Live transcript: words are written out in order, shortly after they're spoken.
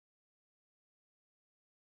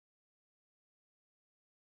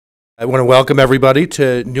I want to welcome everybody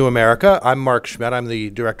to New America. I'm Mark Schmitt. I'm the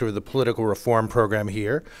director of the political reform program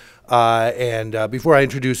here. Before I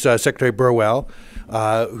introduce Secretary Burwell,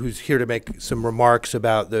 who's here to make some remarks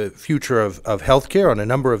about the future of healthcare on a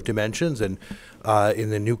number of dimensions and in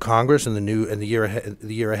the new Congress and the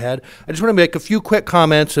year ahead, I just want to make a few quick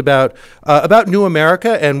comments about New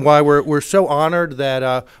America and why we're so honored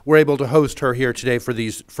that we're able to host her here today for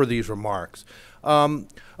these remarks.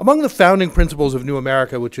 Among the founding principles of New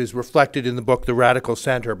America, which is reflected in the book The Radical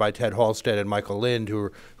Center by Ted Halstead and Michael Lind, who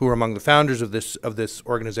were among the founders of this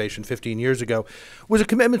organization 15 years ago, was a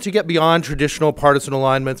commitment to get beyond traditional partisan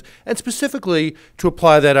alignments and specifically to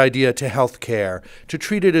apply that idea to health care, to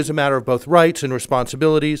treat it as a matter of both rights and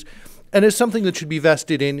responsibilities, and as something that should be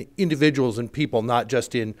vested in individuals and people, not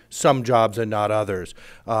just in some jobs and not others,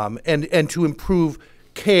 and to improve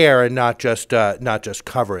care and not just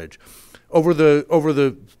coverage. Over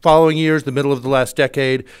the following years, the middle of the last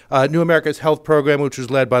decade, New America's health program, which was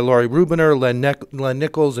led by Laurie Rubiner, Len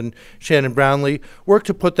Nichols, and Shannon Brownlee, worked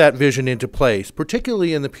to put that vision into place.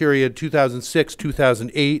 Particularly in the period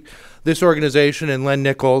 2006-2008, this organization and Len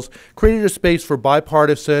Nichols created a space for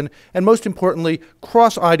bipartisan and, most importantly,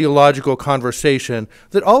 cross-ideological conversation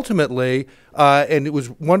that ultimately, and it was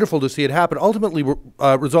wonderful to see it happen, ultimately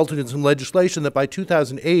resulted in some legislation that by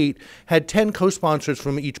 2008 had 10 co-sponsors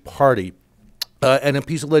from each party. And a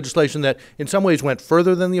piece of legislation that in some ways went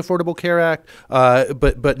further than the Affordable Care Act,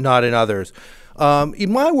 but not in others.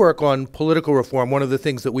 In my work on political reform, one of the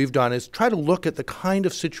things that we've done is try to look at the kind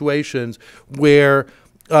of situations where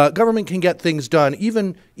government can get things done,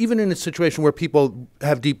 even in a situation where people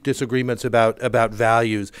have deep disagreements about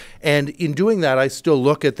values. And in doing that, I still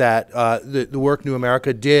look at that the work New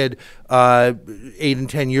America did 8 and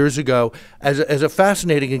 10 years ago as a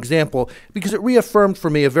fascinating example, because it reaffirmed for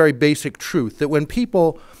me a very basic truth that when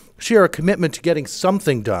people share a commitment to getting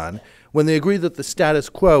something done, when they agree that the status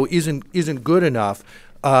quo isn't good enough,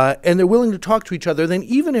 and they're willing to talk to each other, then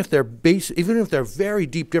even if there are very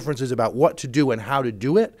deep differences about what to do and how to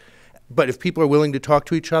do it, but if people are willing to talk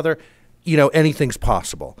to each other, anything's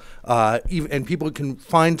possible. And people can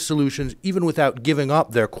find solutions even without giving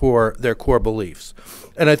up their core beliefs.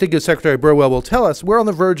 And I think, as Secretary Burwell will tell us, we're on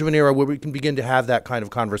the verge of an era where we can begin to have that kind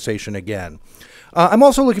of conversation again. I'm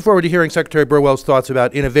also looking forward to hearing Secretary Burwell's thoughts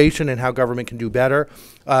about innovation and how government can do better.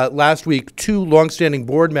 Last week, 2 longstanding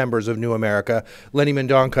board members of New America, Lenny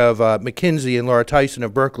Mendonca of McKinsey and Laura Tyson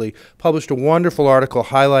of Berkeley, published a wonderful article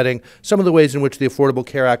highlighting some of the ways in which the Affordable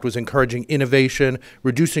Care Act was encouraging innovation,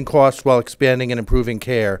 reducing costs while expanding and improving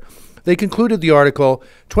care. They concluded the article,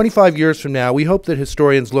 25 years from now, we hope that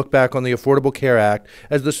historians look back on the Affordable Care Act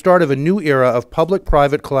as the start of a new era of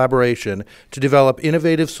public-private collaboration to develop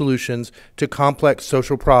innovative solutions to complex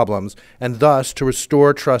social problems and thus to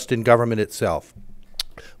restore trust in government itself.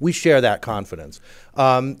 We share that confidence.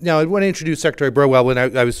 Now, I want to introduce Secretary Burwell. When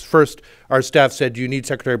I was first, our staff said, do you need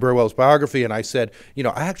Secretary Burwell's biography? And I said, I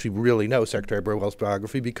actually really know Secretary Burwell's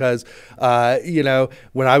biography because,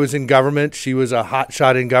 when I was in government, she was a hot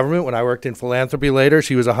shot in government. When I worked in philanthropy later,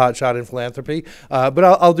 she was a hot shot in philanthropy. But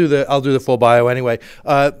I'll do the full bio anyway.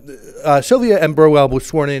 Sylvia M. Burwell was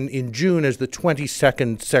sworn in June as the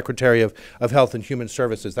 22nd Secretary of Health and Human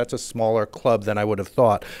Services. That's a smaller club than I would have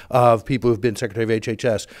thought of people who've been Secretary of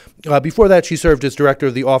HHS. Before that, she served as Director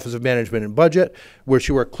of the Office of Management and Budget, where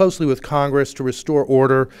she worked closely with Congress to restore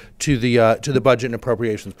order to the budget and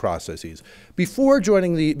appropriations processes. Before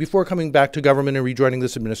coming back to government and rejoining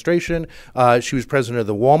this administration, she was president of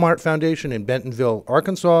the Walmart Foundation in Bentonville,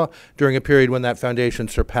 Arkansas, during a period when that foundation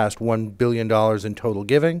surpassed $1 billion in total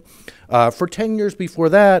giving. For 10 years before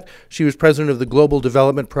that, she was president of the Global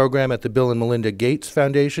Development Program at the Bill and Melinda Gates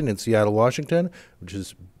Foundation in Seattle, Washington, which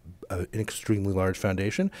is an extremely large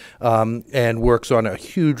foundation, and works on a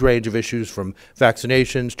huge range of issues from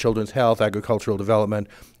vaccinations, children's health, agricultural development,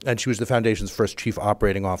 and she was the foundation's first chief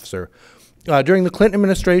operating officer. During the Clinton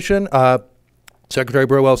administration, Secretary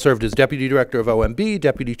Burwell served as Deputy Director of OMB,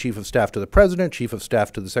 Deputy Chief of Staff to the President, Chief of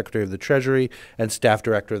Staff to the Secretary of the Treasury, and Staff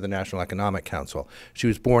Director of the National Economic Council. She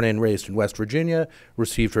was born and raised in West Virginia,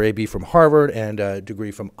 received her AB from Harvard, and a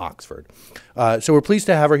degree from Oxford. So we're pleased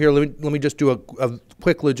to have her here. Let me just do a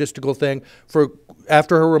quick logistical thing.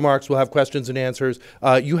 After her remarks, we'll have questions and answers.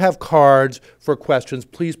 You have cards for questions.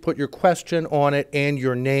 Please put your question on it and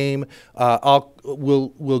your name.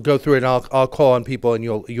 We'll go through it, and I'll call on people, and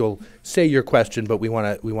you'll say your question, but we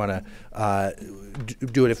want to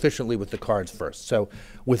do it efficiently with the cards first. So,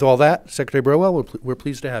 with all that, Secretary Burwell, we're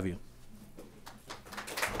pleased to have you.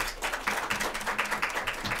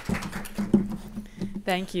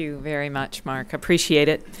 Thank you very much, Mark. Appreciate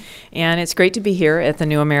it. And it's great to be here at the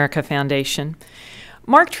New America Foundation.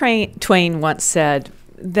 Mark Twain once said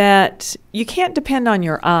that you can't depend on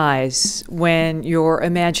your eyes when your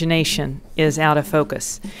imagination is out of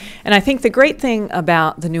focus. And I think the great thing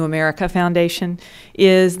about the New America Foundation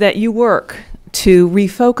is that you work to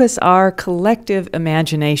refocus our collective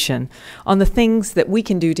imagination on the things that we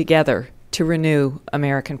can do together to renew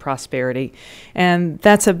American prosperity. And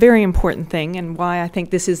that's a very important thing, and why I think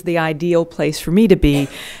this is the ideal place for me to be,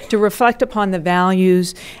 to reflect upon the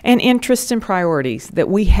values and interests and priorities that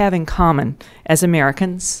we have in common as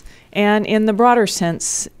Americans, and in the broader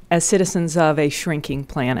sense, as citizens of a shrinking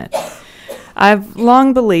planet. I've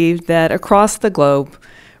long believed that across the globe,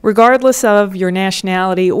 regardless of your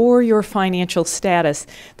nationality or your financial status,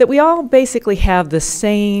 that we all basically have the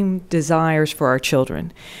same desires for our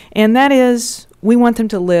children. And that is, we want them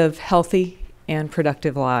to live healthy and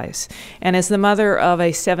productive lives. And as the mother of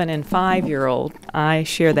a 7- and 5-year-old, I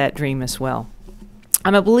share that dream as well.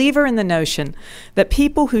 I'm a believer in the notion that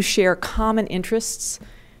people who share common interests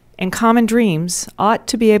and common dreams ought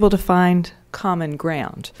to be able to find common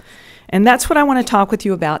ground. And that's what I want to talk with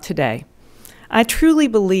you about today. I truly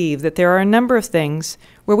believe that there are a number of things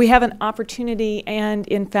where we have an opportunity and,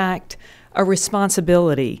 in fact, a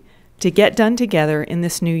responsibility to get done together in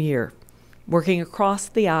this new year, working across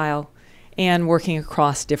the aisle and working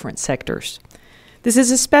across different sectors. This is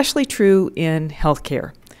especially true in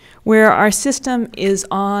healthcare, where our system is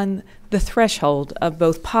on the threshold of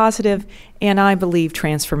both positive and, I believe,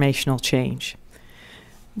 transformational change.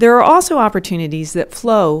 There are also opportunities that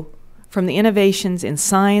flow from the innovations in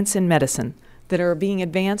science and medicine that are being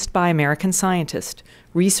advanced by American scientists,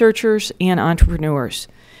 researchers, and entrepreneurs.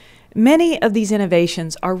 Many of these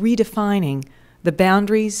innovations are redefining the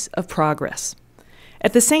boundaries of progress.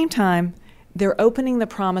 At the same time, they're opening the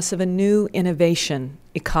promise of a new innovation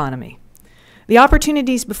economy. The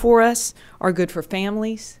opportunities before us are good for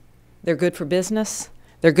families, they're good for business,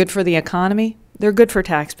 they're good for the economy, they're good for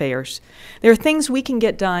taxpayers. There are things we can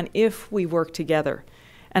get done if we work together.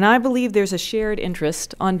 And I believe there's a shared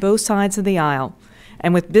interest on both sides of the aisle,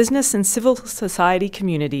 and with business and civil society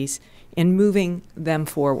communities, in moving them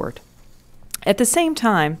forward. At the same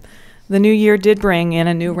time, the new year did bring in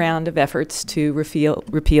a new round of efforts to repeal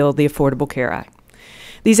the Affordable Care Act.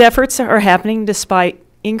 These efforts are happening despite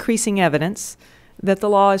increasing evidence that the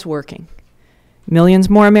law is working. Millions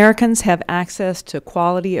more Americans have access to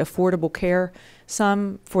quality, affordable care,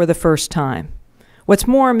 some for the first time. What's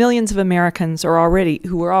more, millions of Americans who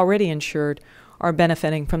are already insured are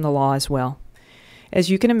benefiting from the law as well. As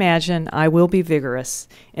you can imagine, I will be vigorous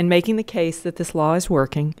in making the case that this law is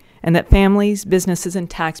working and that families, businesses, and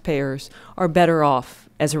taxpayers are better off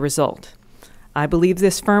as a result. I believe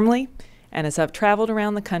this firmly, and as I've traveled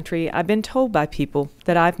around the country, I've been told by people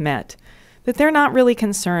that I've met that they're not really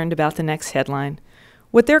concerned about the next headline.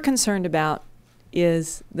 What they're concerned about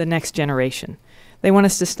is the next generation. They want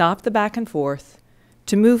us to stop the back and forth,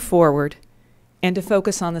 to move forward, and to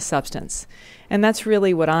focus on the substance. And that's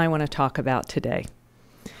really what I want to talk about today.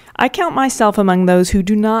 I count myself among those who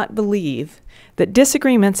do not believe that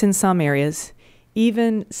disagreements in some areas,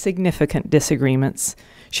 even significant disagreements,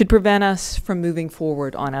 should prevent us from moving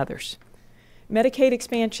forward on others. Medicaid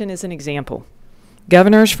expansion is an example.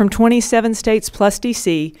 Governors from 27 states plus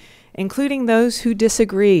D.C., including those who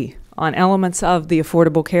disagree on elements of the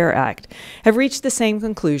Affordable Care Act, have reached the same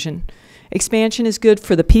conclusion. Expansion is good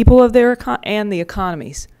for the people of their and the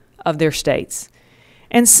economies of their states.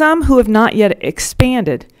 And some who have not yet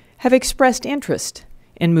expanded have expressed interest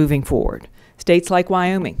in moving forward. States like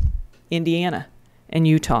Wyoming, Indiana, and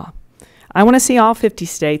Utah. I want to see all 50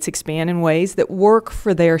 states expand in ways that work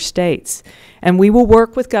for their states. And we will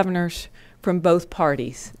work with governors from both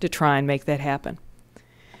parties to try and make that happen.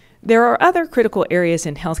 There are other critical areas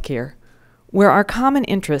in healthcare where our common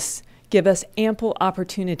interests give us ample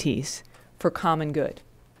opportunities for common good.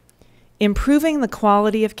 Improving the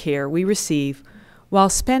quality of care we receive while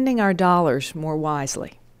spending our dollars more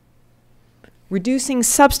wisely. Reducing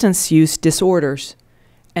substance use disorders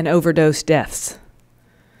and overdose deaths.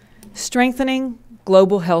 Strengthening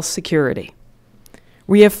global health security.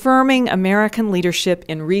 Reaffirming American leadership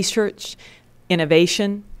in research,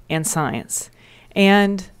 innovation, and science.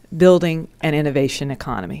 And building an innovation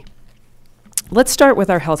economy. Let's start with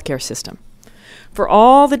our healthcare system. For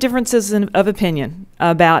all the differences of opinion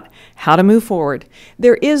about how to move forward,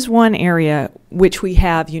 there is one area which we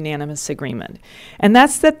have unanimous agreement, and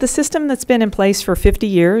that's that the system that's been in place for 50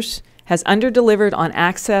 years has underdelivered on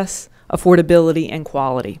access, affordability, and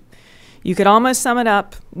quality. You could almost sum it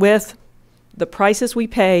up with the prices we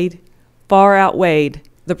paid far outweighed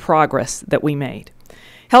the progress that we made.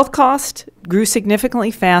 Health costs grew significantly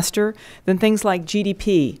faster than things like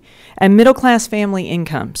GDP and middle-class family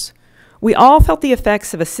incomes. We all felt the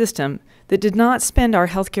effects of a system that did not spend our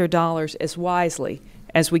healthcare dollars as wisely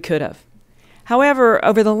as we could have. However,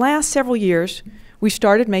 over the last several years, we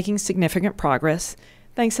started making significant progress,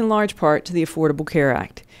 thanks in large part to the Affordable Care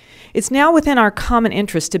Act. It's now within our common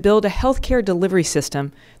interest to build a healthcare delivery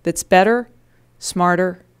system that's better,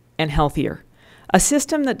 smarter, and healthier. A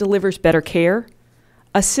system that delivers better care,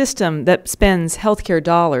 a system that spends healthcare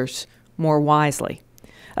dollars more wisely,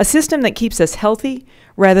 a system that keeps us healthy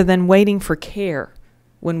rather than waiting for care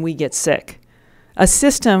when we get sick, a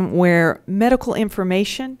system where medical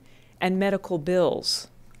information and medical bills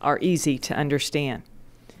are easy to understand,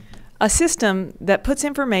 a system that puts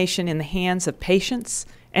information in the hands of patients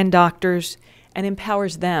and doctors and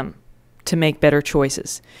empowers them to make better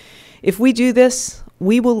choices. If we do this,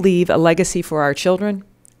 we will leave a legacy for our children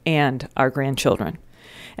and our grandchildren.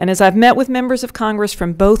 And as I've met with members of Congress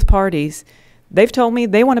from both parties, they've told me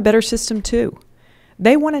they want a better system too.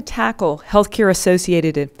 They want to tackle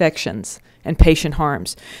healthcare-associated infections and patient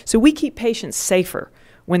harms, so we keep patients safer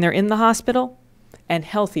when they're in the hospital and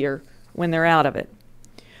healthier when they're out of it.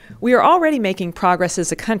 We are already making progress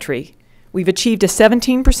as a country. We've achieved a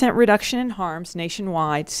 17% reduction in harms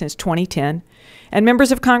nationwide since 2010, and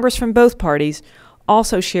members of Congress from both parties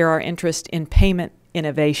also share our interest in payment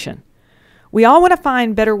innovation. We all want to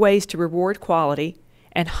find better ways to reward quality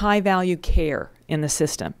and high-value care in the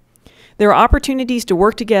system. There are opportunities to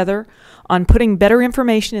work together on putting better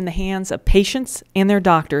information in the hands of patients and their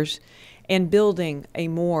doctors and building a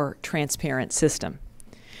more transparent system.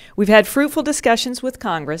 We've had fruitful discussions with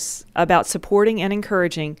Congress about supporting and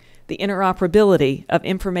encouraging the interoperability of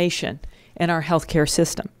information in our healthcare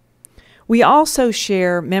system. We also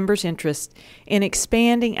share members' interest in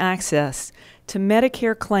expanding access to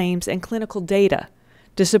Medicare claims and clinical data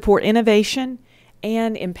to support innovation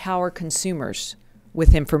and empower consumers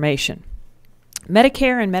with information.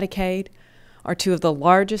 Medicare and Medicaid are two of the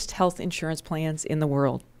largest health insurance plans in the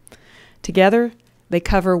world. Together, they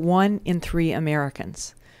cover 1 in 3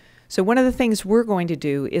 Americans. So one of the things we're going to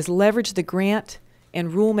do is leverage the grant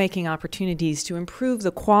and rulemaking opportunities to improve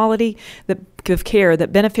the quality of care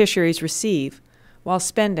that beneficiaries receive while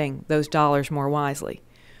spending those dollars more wisely.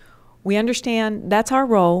 We understand that's our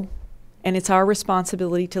role, and it's our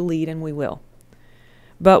responsibility to lead, and we will.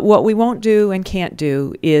 But what we won't do and can't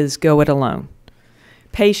do is go it alone.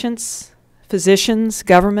 Patients, physicians,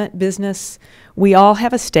 government, business, we all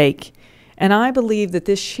have a stake, and I believe that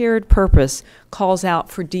this shared purpose calls out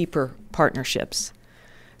for deeper partnerships.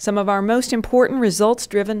 Some of our most important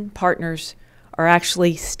results-driven partners are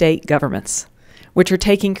actually state governments, which are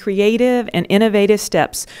taking creative and innovative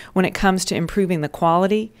steps when it comes to improving the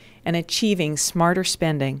quality and achieving smarter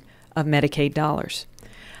spending of Medicaid dollars.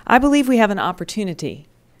 I believe we have an opportunity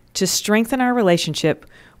to strengthen our relationship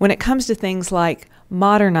when it comes to things like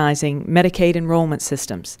modernizing Medicaid enrollment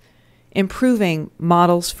systems, improving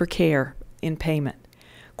models for care in payment,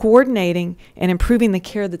 coordinating and improving the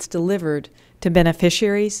care that's delivered to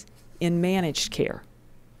beneficiaries in managed care.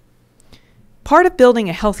 Part of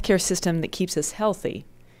building a healthcare system that keeps us healthy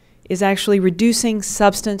is actually reducing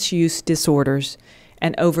substance use disorders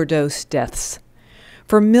and overdose deaths.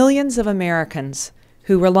 For millions of Americans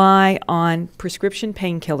who rely on prescription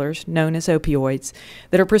painkillers, known as opioids,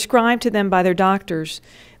 that are prescribed to them by their doctors,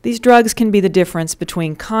 these drugs can be the difference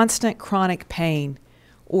between constant chronic pain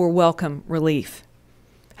or welcome relief.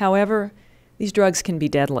 However, these drugs can be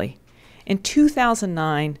deadly. In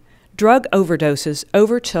 2009, drug overdoses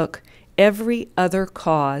overtook every other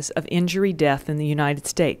cause of injury death in the United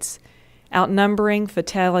States, outnumbering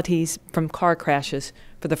fatalities from car crashes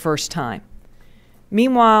for the first time.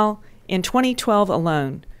 Meanwhile, in 2012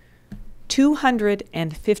 alone,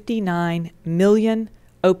 259 million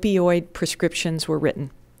opioid prescriptions were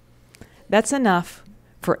written. That's enough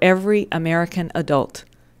for every American adult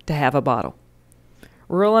to have a bottle.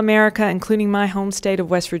 Rural America, including my home state of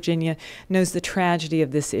West Virginia, knows the tragedy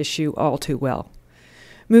of this issue all too well.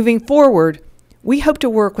 Moving forward, we hope to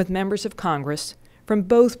work with members of Congress from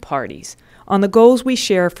both parties on the goals we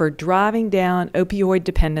share for driving down opioid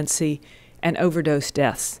dependency and overdose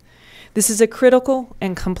deaths. This is a critical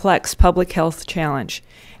and complex public health challenge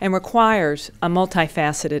and requires a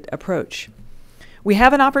multifaceted approach. We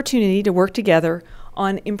have an opportunity to work together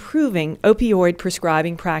on improving opioid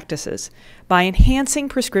prescribing practices by enhancing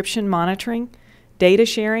prescription monitoring, data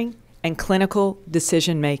sharing, and clinical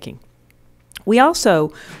decision-making. We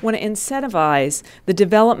also want to incentivize the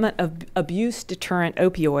development of abuse-deterrent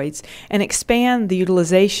opioids and expand the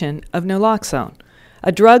utilization of naloxone,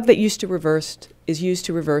 a drug that is used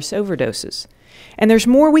to reverse overdoses. And there's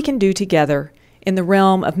more we can do together in the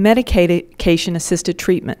realm of medication-assisted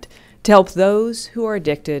treatment to help those who are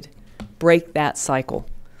addicted break that cycle.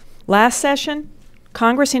 Last session,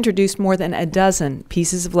 Congress introduced more than a dozen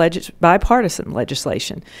pieces of bipartisan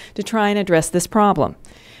legislation to try and address this problem,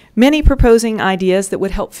 many proposing ideas that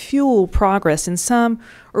would help fuel progress in some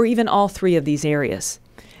or even all three of these areas.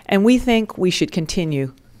 And we think we should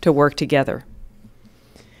continue to work together.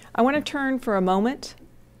 I want to turn for a moment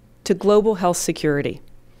to global health security.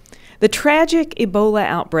 The tragic Ebola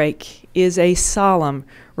outbreak is a solemn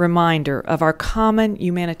reminder of our common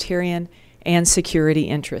humanitarian and security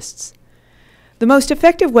interests. The most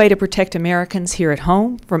effective way to protect Americans here at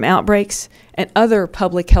home from outbreaks and other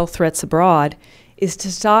public health threats abroad is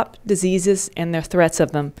to stop diseases and the threats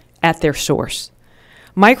of them at their source.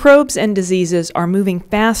 Microbes and diseases are moving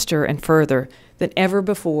faster and further than ever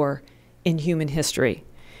before in human history,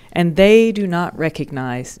 and they do not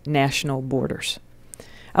recognize national borders.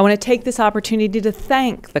 I want to take this opportunity to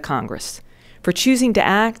thank the Congress for choosing to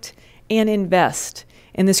act and invest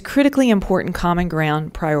in this critically important common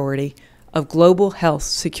ground priority of global health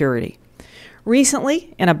security.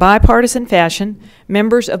 Recently, in a bipartisan fashion,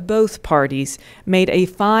 members of both parties made a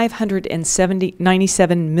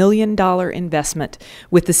 $597 million investment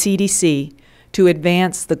with the CDC to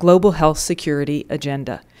advance the global health security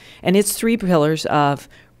agenda and its three pillars of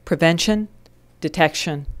prevention,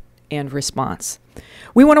 detection, and response.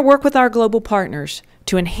 We want to work with our global partners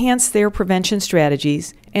to enhance their prevention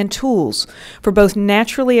strategies and tools for both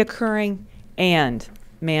naturally occurring and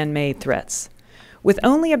man-made threats. With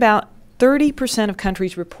only about 30% of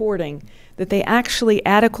countries reporting that they actually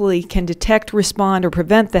adequately can detect, respond, or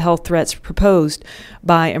prevent the health threats proposed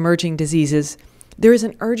by emerging diseases, there is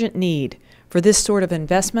an urgent need for this sort of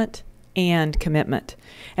investment and commitment.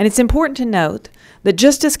 And it's important to note that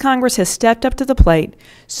just as Congress has stepped up to the plate,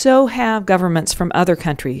 so have governments from other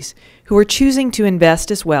countries who are choosing to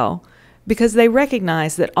invest as well, because they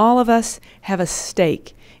recognize that all of us have a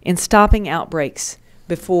stake in stopping outbreaks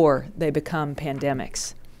before they become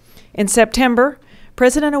pandemics. In September,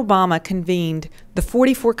 President Obama convened the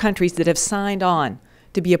 44 countries that have signed on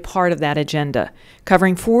to be a part of that agenda,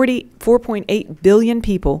 covering 4.8 billion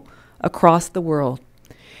people across the world.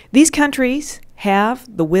 These countries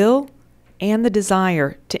have the will and the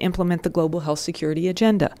desire to implement the global health security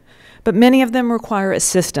agenda, but many of them require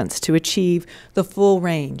assistance to achieve the full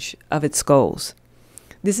range of its goals.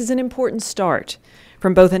 This is an important start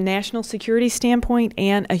from both a national security standpoint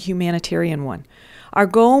and a humanitarian one. Our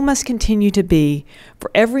goal must continue to be for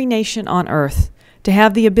every nation on earth to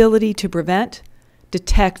have the ability to prevent,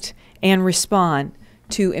 detect, and respond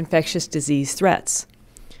to infectious disease threats.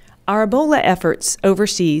 Our Ebola efforts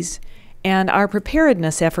overseas and our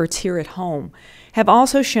preparedness efforts here at home have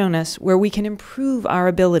also shown us where we can improve our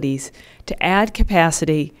abilities to add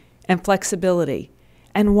capacity and flexibility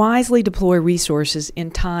and wisely deploy resources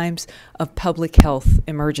in times of public health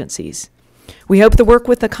emergencies. We hope to work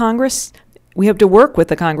with the Congress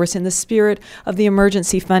in the spirit of the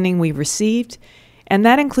emergency funding we've received, and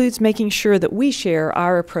that includes making sure that we share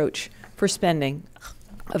our approach for spending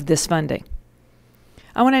of this funding.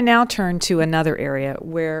 I want to now turn to another area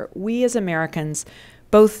where we as Americans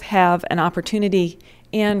both have an opportunity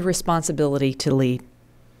and responsibility to lead: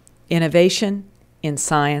 innovation in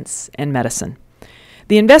science and medicine.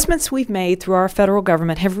 The investments we've made through our federal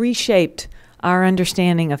government have reshaped our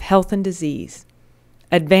understanding of health and disease,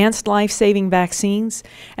 advanced life-saving vaccines,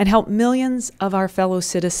 and helped millions of our fellow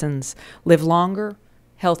citizens live longer,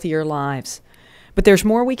 healthier lives. But there's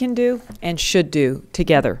more we can do and should do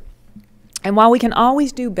together. And while we can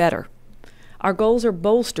always do better, our goals are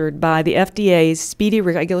bolstered by the FDA's speedy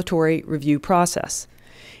regulatory review process.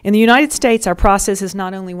 In the United States, our process is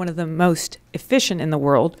not only one of the most efficient in the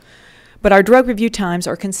world, but our drug review times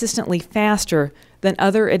are consistently faster than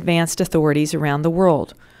other advanced authorities around the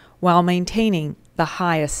world, while maintaining the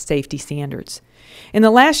highest safety standards. In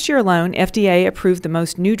the last year alone, FDA approved the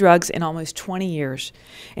most new drugs in almost 20 years,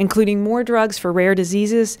 including more drugs for rare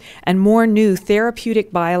diseases and more new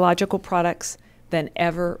therapeutic biological products than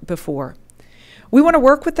ever before. We want to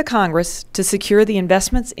work with the Congress to secure the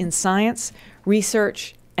investments in science,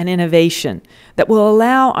 research, and innovation that will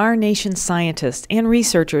allow our nation's scientists and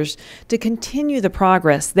researchers to continue the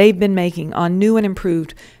progress they've been making on new and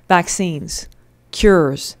improved vaccines,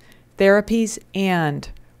 cures, therapies, and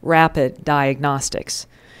rapid diagnostics.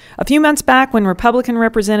 A few months back, when Republican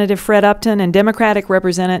Representative Fred Upton and Democratic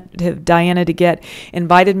Representative Diana DeGette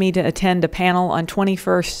invited me to attend a panel on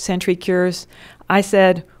 21st century cures, I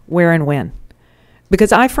said, where and when?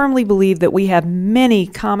 Because I firmly believe that we have many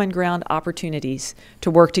common ground opportunities to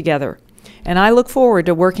work together. And I look forward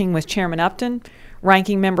to working with Chairman Upton,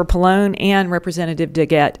 Ranking Member Pallone, and Representative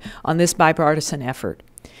Daggett on this bipartisan effort.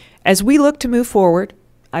 As we look to move forward,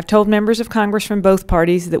 I've told members of Congress from both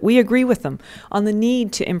parties that we agree with them on the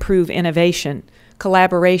need to improve innovation,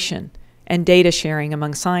 collaboration, and data sharing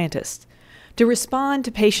among scientists, to respond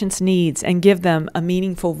to patients' needs and give them a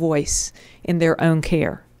meaningful voice in their own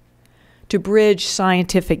care, to bridge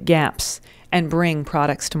scientific gaps and bring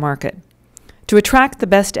products to market, to attract the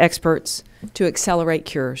best experts to accelerate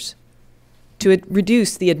cures, to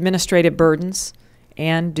reduce the administrative burdens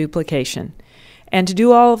and duplication, and to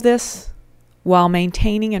do all of this while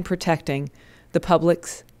maintaining and protecting the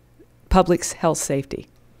public's health safety.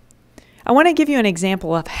 I want to give you an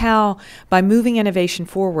example of how, by moving innovation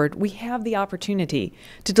forward, we have the opportunity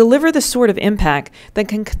to deliver the sort of impact that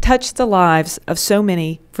can touch the lives of so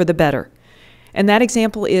many for the better. And that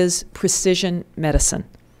example is precision medicine.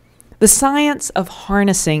 The science of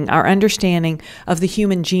harnessing our understanding of the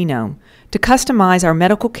human genome to customize our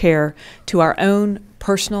medical care to our own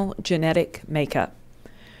personal genetic makeup.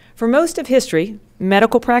 For most of history,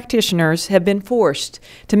 medical practitioners have been forced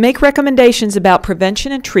to make recommendations about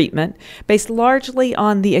prevention and treatment based largely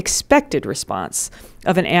on the expected response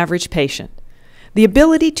of an average patient. The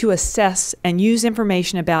ability to assess and use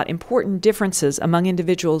information about important differences among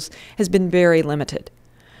individuals has been very limited.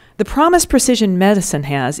 The promise precision medicine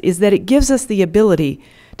has is that it gives us the ability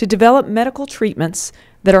to develop medical treatments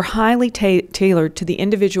that are highly tailored to the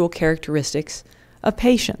individual characteristics of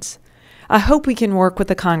patients. I hope we can work with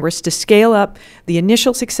the Congress to scale up the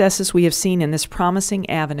initial successes we have seen in this promising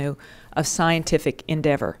avenue of scientific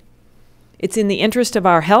endeavor. It's in the interest of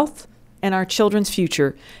our health and our children's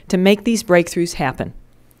future to make these breakthroughs happen.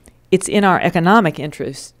 It's in our economic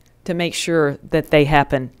interest to make sure that they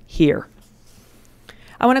happen here.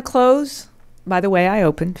 I want to close by the way I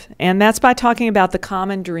opened, and that's by talking about the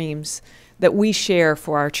common dreams that we share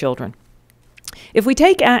for our children. If we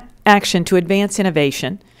take action to advance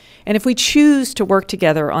innovation, and if we choose to work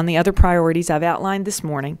together on the other priorities I've outlined this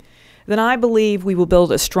morning, then I believe we will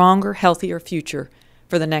build a stronger, healthier future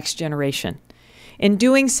for the next generation. In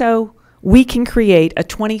doing so, we can create a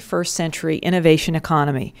 21st century innovation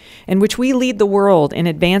economy in which we lead the world in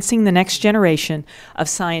advancing the next generation of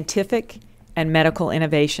scientific and medical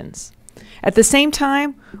innovations. At the same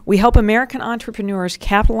time, we help American entrepreneurs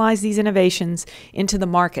capitalize these innovations into the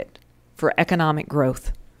market for economic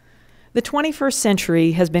growth. The 21st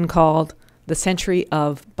century has been called the century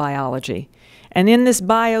of biology. And in this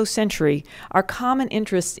bio-century, our common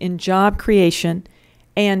interests in job creation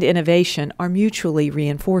and innovation are mutually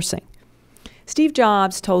reinforcing. Steve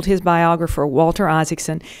Jobs told his biographer, Walter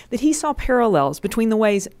Isaacson, that he saw parallels between the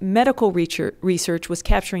ways medical research was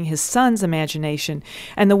capturing his son's imagination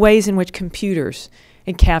and the ways in which computers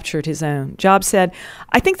had captured his own. Jobs said,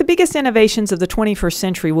 "I think the biggest innovations of the 21st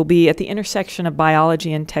century will be at the intersection of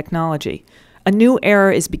biology and technology. A new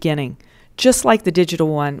era is beginning, just like the digital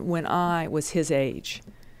one when I was his age."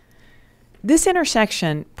 This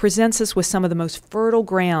intersection presents us with some of the most fertile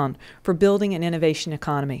ground for building an innovation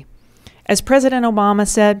economy. As President Obama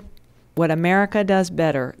said, what America does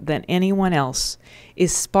better than anyone else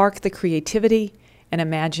is spark the creativity and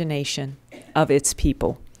imagination of its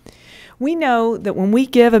people. We know that when we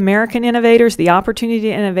give American innovators the opportunity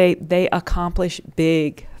to innovate, they accomplish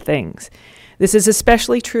big things. This is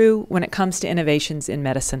especially true when it comes to innovations in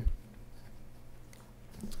medicine.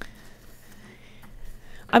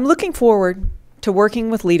 I'm looking forward to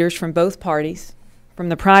working with leaders from both parties, from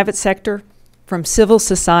the private sector, from civil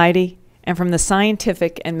society, and from the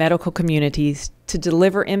scientific and medical communities to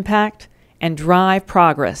deliver impact and drive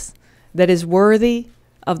progress that is worthy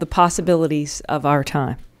of the possibilities of our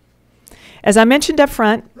time. As I mentioned up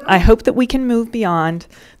front, I hope that we can move beyond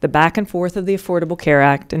the back and forth of the Affordable Care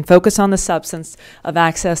Act and focus on the substance of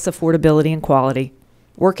access, affordability, and quality.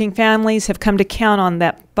 Working families have come to count on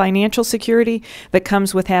that financial security that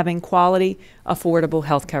comes with having quality, affordable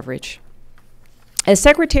health coverage. As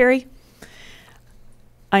Secretary,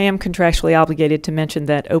 I am contractually obligated to mention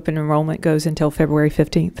that open enrollment goes until February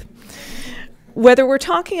 15th. Whether we're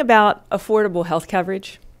talking about affordable health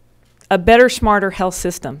coverage, a better, smarter health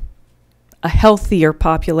system, a healthier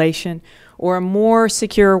population, or a more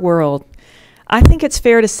secure world, I think it's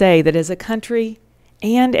fair to say that as a country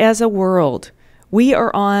and as a world, we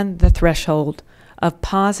are on the threshold of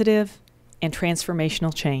positive and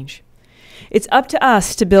transformational change. It's up to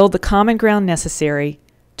us to build the common ground necessary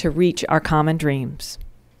to reach our common dreams.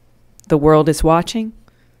 The world is watching.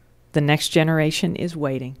 The next generation is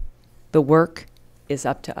waiting. The work is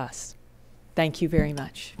up to us. Thank you very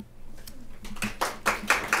much.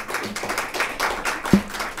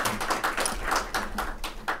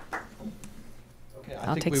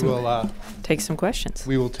 I'll think take we some will, take some questions.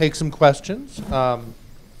 we will take some questions.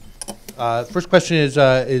 First question is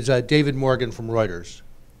David Morgan from Reuters.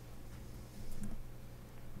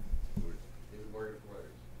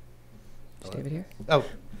 Is David here? Oh,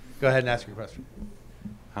 go ahead and ask your question.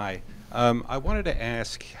 Hi. I wanted to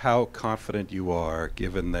ask how confident you are,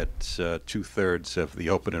 given that 2/3 of the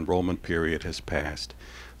open enrollment period has passed,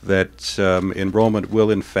 that enrollment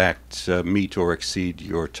will in fact meet or exceed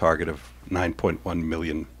your target of 9.1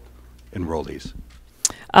 million enrollees.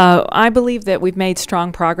 I believe that we've made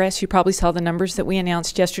strong progress. You probably saw the numbers that we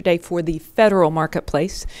announced yesterday for the federal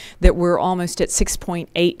marketplace, that we're almost at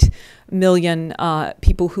 6.8 million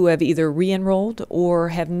people who have either re-enrolled or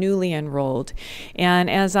have newly enrolled. And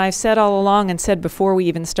as I've said all along and said before we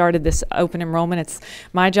even started this open enrollment, it's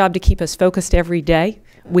my job to keep us focused every day.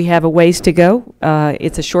 We have a ways to go.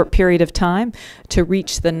 It's a short period of time to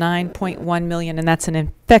reach the 9.1 million, and that's an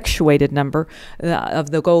effectuated number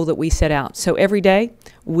of the goal that we set out. So every day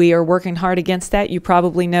we are working hard against that. You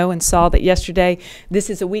probably know and saw that yesterday.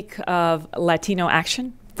 This is a week of Latino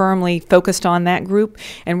action, firmly focused on that group,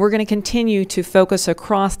 and we're going to continue to focus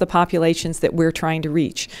across the populations that we're trying to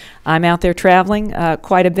reach. I'm out there traveling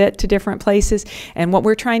quite a bit to different places, and what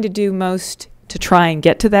we're trying to do most to try and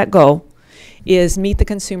get to that goal is meet the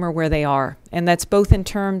consumer where they are. And that's both in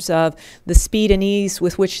terms of the speed and ease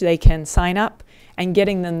with which they can sign up and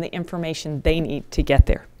getting them the information they need to get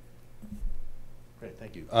there. Great,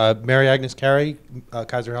 thank you. Mary Agnes Carey,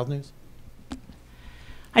 Kaiser Health News.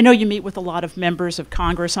 I know you meet with a lot of members of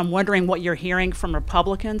Congress. I'm wondering what you're hearing from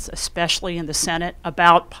Republicans, especially in the Senate,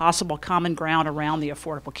 about possible common ground around the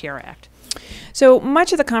Affordable Care Act. So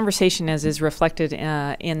much of the conversation, as is reflected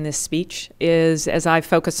in this speech, is as I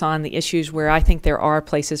focus on the issues where I think there are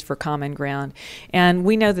places for common ground. And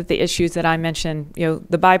we know that the issues that I mentioned,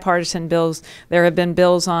 the bipartisan bills, there have been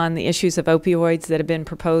bills on the issues of opioids that have been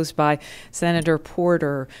proposed by Senator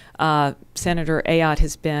Porter. Senator Ayotte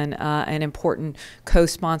has been an important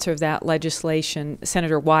co-sponsor of that legislation.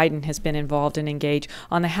 Senator Wyden has been involved and engaged.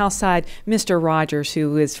 On the House side, Mr. Rogers,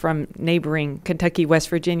 who is from neighboring Kentucky, West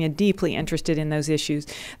Virginia, deeply interested in those issues.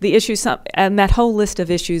 The issues, and that whole list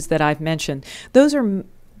of issues that I've mentioned, those are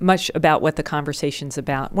much about what the conversation's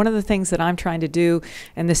about. One of the things that I'm trying to do,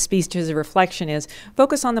 and this speech is a reflection, is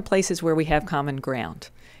focus on the places where we have common ground.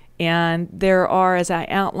 And there are, as I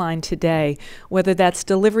outlined today, whether that's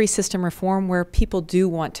delivery system reform, where people do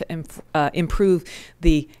want to improve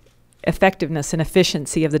the effectiveness and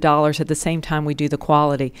efficiency of the dollars at the same time we do the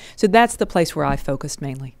quality. So that's the place where I focused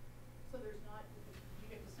mainly. So there's not, do you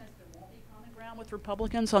get the sense there won't be common ground with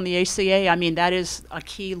Republicans on the ACA? I mean, that is a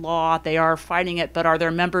key law. They are fighting it, but are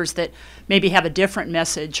there members that maybe have a different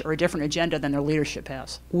message or a different agenda than their leadership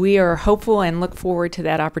has? We are hopeful and look forward to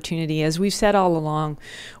that opportunity. As we've said all along,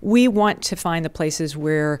 we want to find the places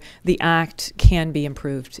where the act can be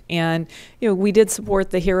improved. And we did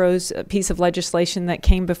support the HEROES piece of legislation that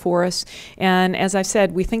came before us. And as I've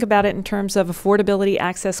said, we think about it in terms of affordability,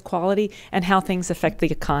 access, quality, and how things affect the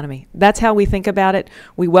economy. That's how we think about it.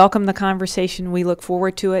 We welcome the conversation. We look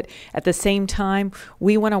forward to it. At the same time,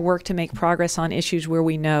 we want to work to make progress on issues where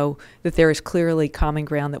we know that there is clearly common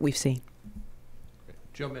ground that we've seen.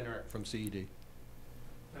 Joe Minerick from CED.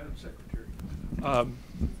 Madam Secretary,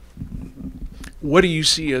 what do you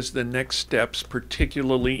see as the next steps,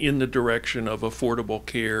 particularly in the direction of affordable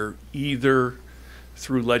care, either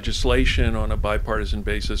through legislation on a bipartisan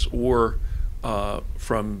basis or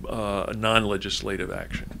from non-legislative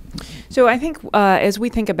action? So I think as we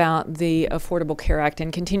think about the Affordable Care Act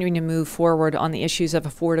and continuing to move forward on the issues of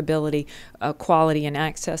affordability, quality, and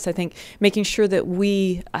access, I think making sure that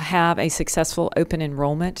we have a successful open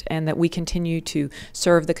enrollment and that we continue to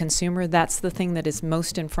serve the consumer, that's the thing that is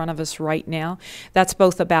most in front of us right now. That's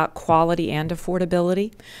both about quality and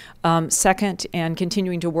affordability. Second, and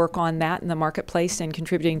continuing to work on that in the marketplace and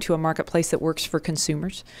contributing to a marketplace that works for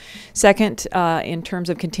consumers. Second, in terms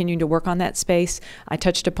of continuing to work on that space, I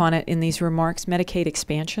touched upon it in these remarks, Medicaid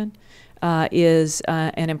expansion is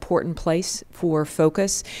an important place for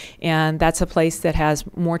focus, and that's a place that has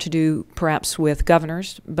more to do perhaps with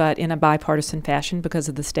governors, but in a bipartisan fashion because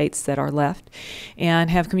of the states that are left, and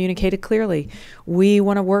have communicated clearly. We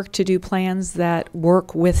want to work to do plans that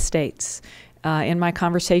work with states. In my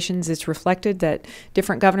conversations, it's reflected that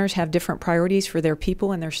different governors have different priorities for their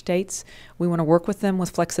people and their states. We want to work with them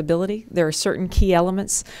with flexibility. There are certain key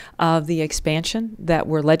elements of the expansion that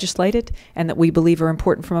were legislated and that we believe are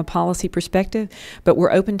important from a policy perspective, but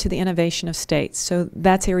we're open to the innovation of states. So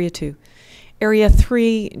that's area 2. Area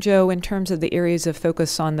 3, Joe, in terms of the areas of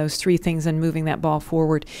focus on those 3 things and moving that ball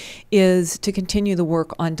forward, is to continue the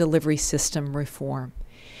work on delivery system reform.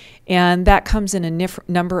 And that comes in a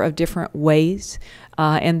number of different ways.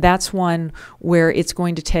 And that's one where it's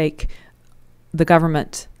going to take the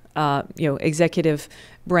government, executive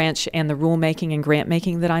branch and the rulemaking and grant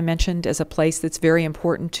making that I mentioned as a place that's very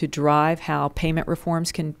important to drive how payment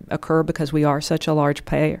reforms can occur because we are such a large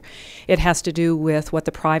payer. It has to do with what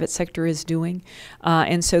the private sector is doing.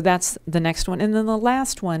 And so that's the next one. And then the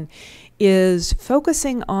last one is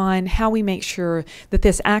focusing on how we make sure that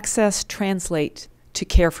this access translates to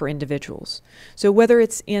care for individuals. So whether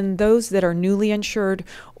it's in those that are newly insured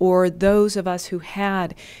or those of us who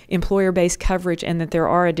had employer-based coverage and that there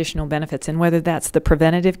are additional benefits, and whether that's the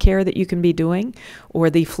preventative care that you can be doing or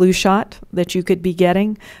the flu shot that you could be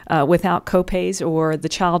getting without copays or the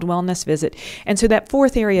child wellness visit. And so that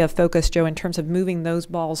fourth area of focus, Joe, in terms of moving those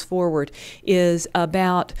balls forward is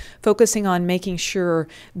about focusing on making sure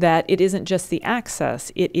that it isn't just the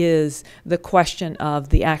access, it is the question of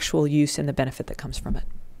the actual use and the benefit that comes from it.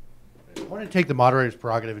 I want to take the moderator's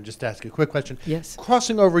prerogative and just ask a quick question. Yes.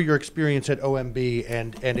 Crossing over your experience at OMB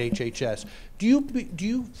and HHS, do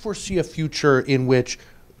you foresee a future in which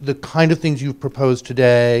the kind of things you've proposed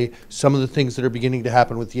today, some of the things that are beginning to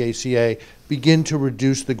happen with the ACA, begin to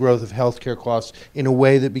reduce the growth of healthcare costs in a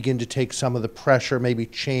way that begin to take some of the pressure, maybe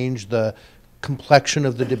change the complexion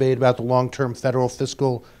of the debate about the long-term federal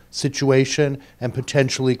fiscal situation, and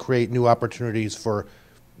potentially create new opportunities for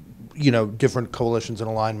different coalitions and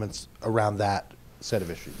alignments around that set of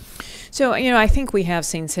issues? So, I think we have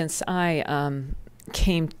seen since I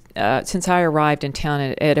arrived in town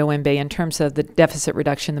at OMB in terms of the deficit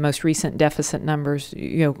reduction, the most recent deficit numbers,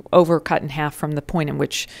 over cut in half from the point in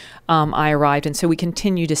which I arrived. And so we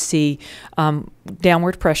continue to see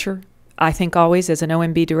downward pressure. I think always as an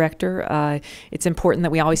OMB director, it's important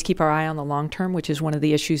that we always keep our eye on the long term, which is one of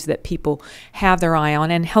the issues that people have their eye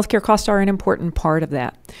on, and healthcare costs are an important part of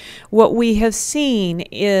that. What we have seen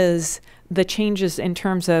is the changes in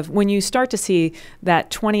terms of when you start to see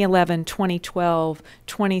that 2011, 2012,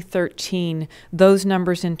 2013, those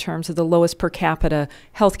numbers in terms of the lowest per capita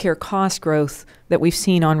healthcare cost growth that we've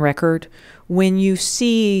seen on record, when you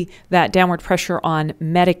see that downward pressure on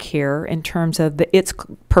Medicare in terms of its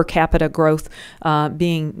per capita growth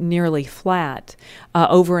being nearly flat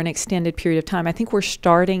over an extended period of time, I think we're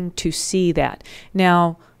starting to see that.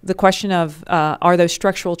 Now, the question of are those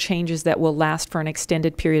structural changes that will last for an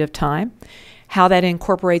extended period of time? How that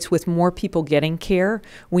incorporates with more people getting care,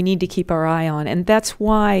 we need to keep our eye on. And that's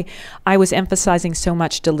why I was emphasizing so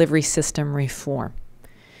much delivery system reform.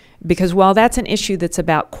 Because while that's an issue that's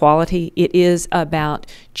about quality, it is about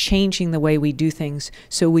changing the way we do things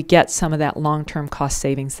so we get some of that long-term cost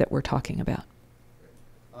savings that we're talking about.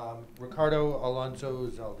 Ricardo Alonso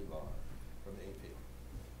Zaldivar from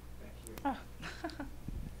AP.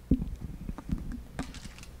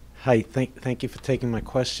 Hi, thank you for taking my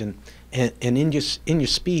question. And in your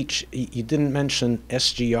speech, you didn't mention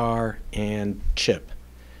SGR and CHIP.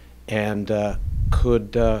 And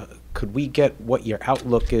could we get what your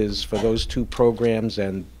outlook is for those two programs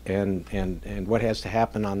and what has to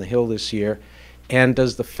happen on the Hill this year? And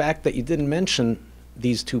does the fact that you didn't mention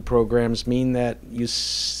these two programs mean that you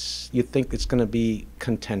think it's going to be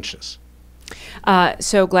contentious?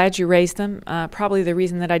 So glad you raised them. Probably the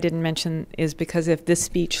reason that I didn't mention is because if this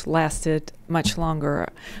speech lasted much longer,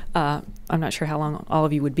 I'm not sure how long all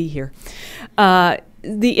of you would be here.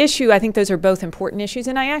 The issue, I think those are both important issues,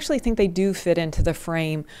 and I actually think they do fit into the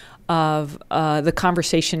frame of the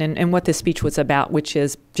conversation and what this speech was about, which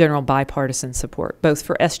is general bipartisan support, both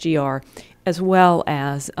for SGR as well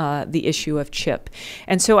as the issue of CHIP.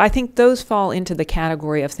 And so I think those fall into the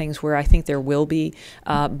category of things where I think there will be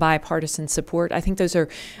bipartisan support. I think those are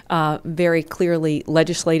very clearly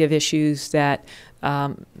legislative issues that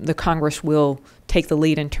the Congress will take the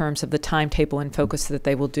lead in terms of the timetable and focus that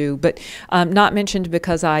they will do. But not mentioned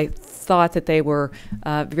because I thought that they were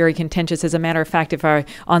very contentious. As a matter of fact, if I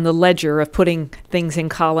on the ledger of putting things in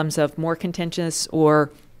columns of more contentious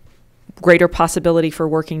or greater possibility for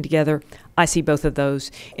working together, I see both of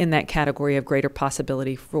those in that category of greater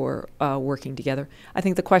possibility for working together. I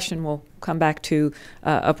think the question will come back to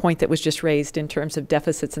a point that was just raised in terms of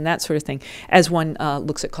deficits and that sort of thing as one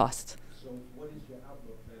looks at costs. So what is your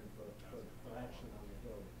outlook then for action on the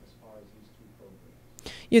Hill as far as these two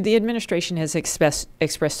programs? The administration has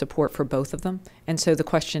expressed support for both of them, and so the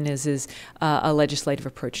question is a legislative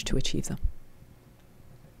approach to achieve them.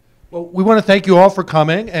 Well, we want to thank you all for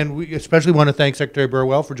coming, and we especially want to thank Secretary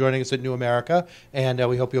Burwell for joining us at New America, and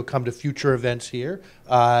we hope you'll come to future events here.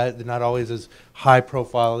 They're not always as high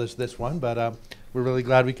profile as this one, but we're really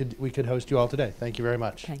glad we could host you all today. Thank you very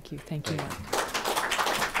much. Thank you. Thank you.